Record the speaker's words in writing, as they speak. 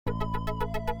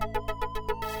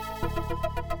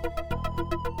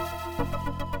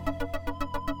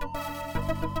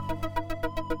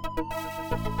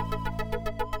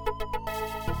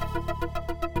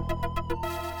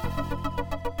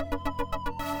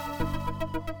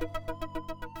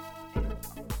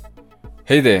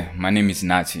Hey there, my name is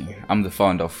Nati. I'm the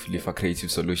founder of Lifa Creative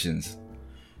Solutions,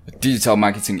 a digital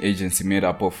marketing agency made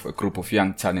up of a group of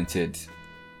young, talented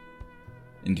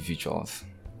individuals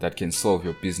that can solve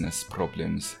your business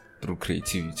problems through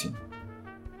creativity.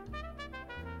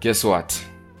 Guess what?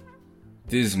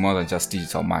 This is more than just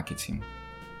digital marketing.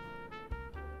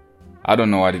 I don't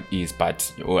know what it is,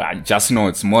 but I just know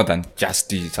it's more than just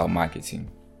digital marketing.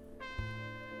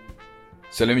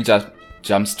 So let me just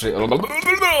jump straight.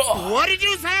 What did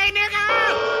you say, nigga?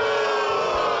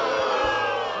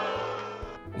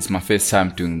 It's my first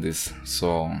time doing this,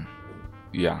 so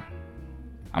yeah,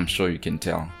 I'm sure you can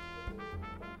tell.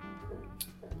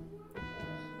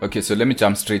 Okay, so let me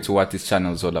jump straight to what this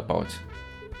channel is all about.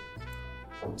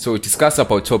 So we discuss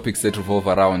about topics that revolve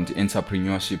around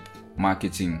entrepreneurship,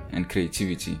 marketing, and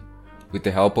creativity with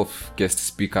the help of guest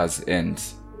speakers and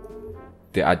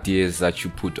the ideas that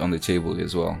you put on the table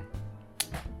as well.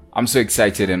 I'm so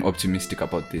excited and optimistic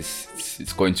about this.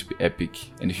 It's going to be epic.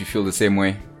 And if you feel the same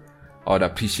way, I would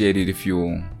appreciate it if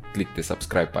you click the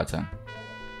subscribe button.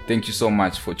 Thank you so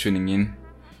much for tuning in.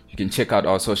 You can check out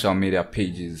our social media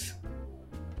pages.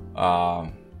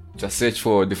 Just search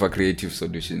for Lifa Creative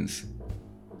Solutions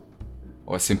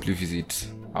or simply visit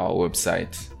our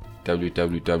website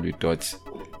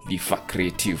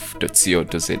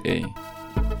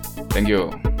www.lifacreative.co.za. Thank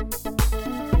you.